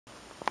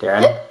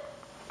Darren,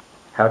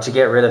 how'd you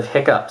get rid of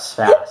hiccups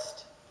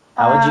fast?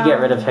 How would you get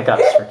rid of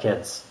hiccups for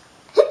kids?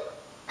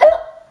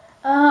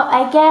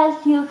 I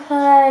guess you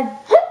could,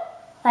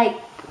 like,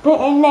 put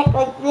your neck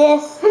like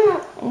this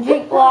and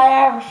drink water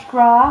out of a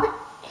straw.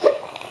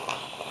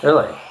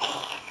 Really?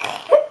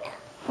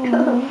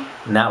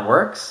 Mm-hmm. And that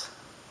works?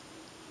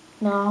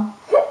 No.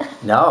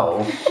 No?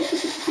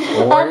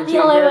 Well, That's the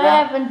only way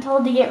I've been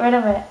told to get rid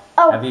of it.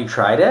 Oh. Have you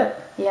tried it?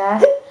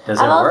 Yeah. Does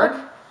it work?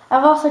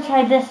 I've also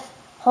tried this,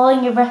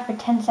 holding your breath for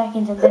 10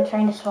 seconds and then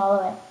trying to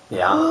swallow it.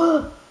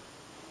 Yeah.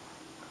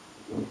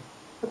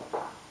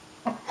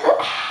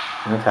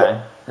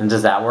 Okay. And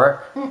does that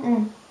work?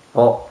 Mm-mm.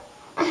 Well,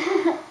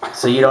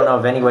 so you don't know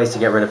of any ways to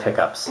get rid of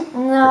hiccups?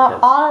 No,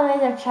 all the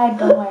ways I've tried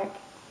don't work.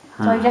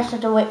 So I just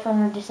have to wait for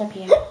them to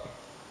disappear.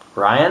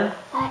 Ryan?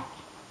 What?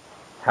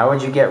 How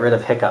would you get rid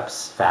of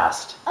hiccups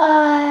fast?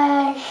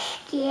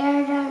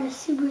 Scared. I'm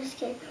super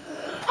scared.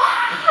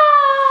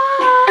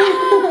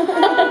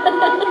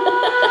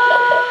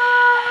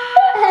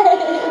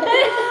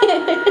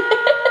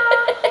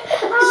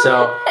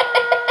 So,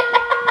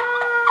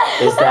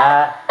 is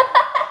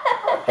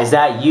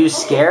that you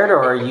scared,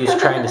 or are you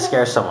trying to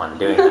scare someone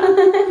doing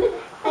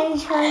that? I'm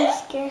trying to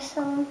scare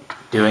someone.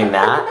 Doing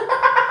that?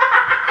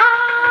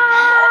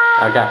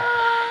 Okay.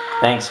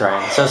 Thanks,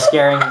 Ryan. So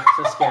scaring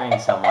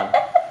someone.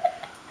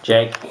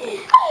 Jake?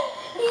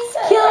 He's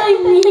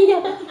killing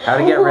me. How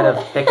to get rid of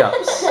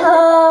hiccups?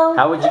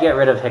 How would you get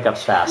rid of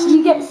hiccups fast?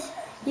 You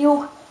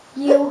hiccup.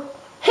 You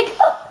hiccup.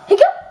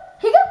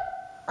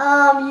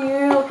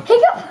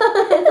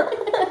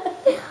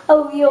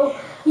 Oh,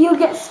 you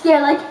get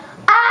scared like,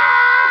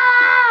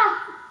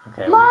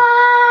 Okay.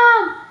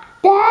 Mom,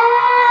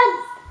 Dad,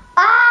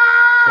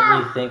 Can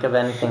you think of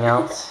anything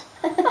else?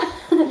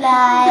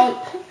 Like.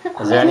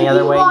 Is there any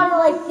other way? Water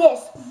like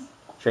this.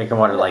 Drinking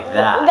water like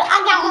that. I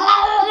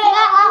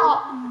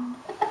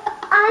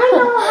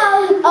know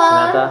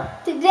how. Samantha?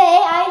 Today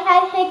I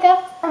had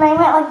hiccups and I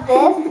went like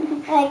this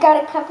and I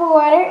got a cup of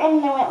water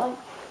and I went like,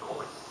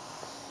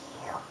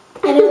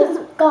 and it was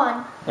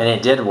gone. And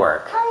it did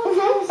work.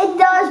 It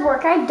does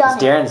work. I've done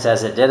it. Darren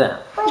says it didn't.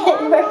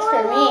 It works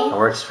for me. It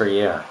works for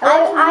you. I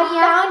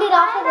found it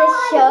off of this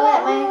show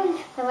that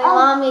my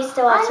mom used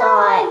to watch a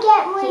lot.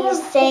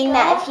 He's saying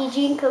that if you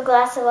drink a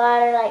glass of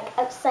water like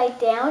upside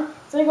down,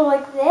 so you go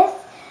like this,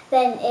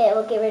 then it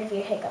will get rid of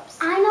your hiccups.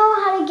 I know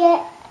how to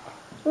get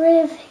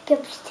rid of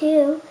hiccups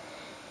too.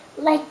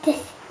 Like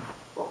this.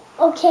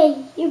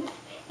 Okay,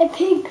 a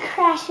pig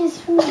crashes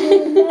through the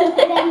window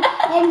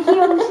and he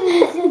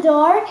opens the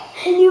door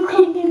and you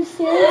come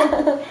downstairs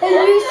and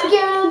you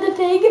scare the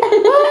pig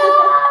and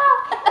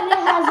it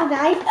has a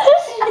knife.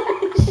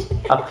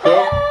 A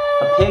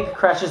pig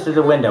crashes through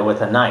the window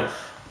with a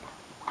knife.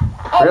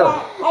 Really?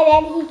 And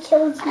then he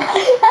kills you.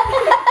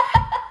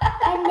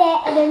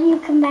 and then you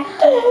come back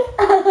to it.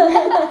 And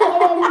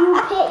then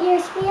you put your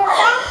spear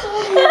back in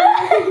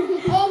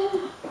and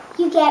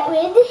you get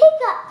rid of the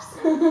hiccups.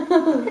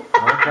 Okay.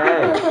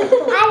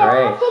 I don't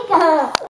have hiccups.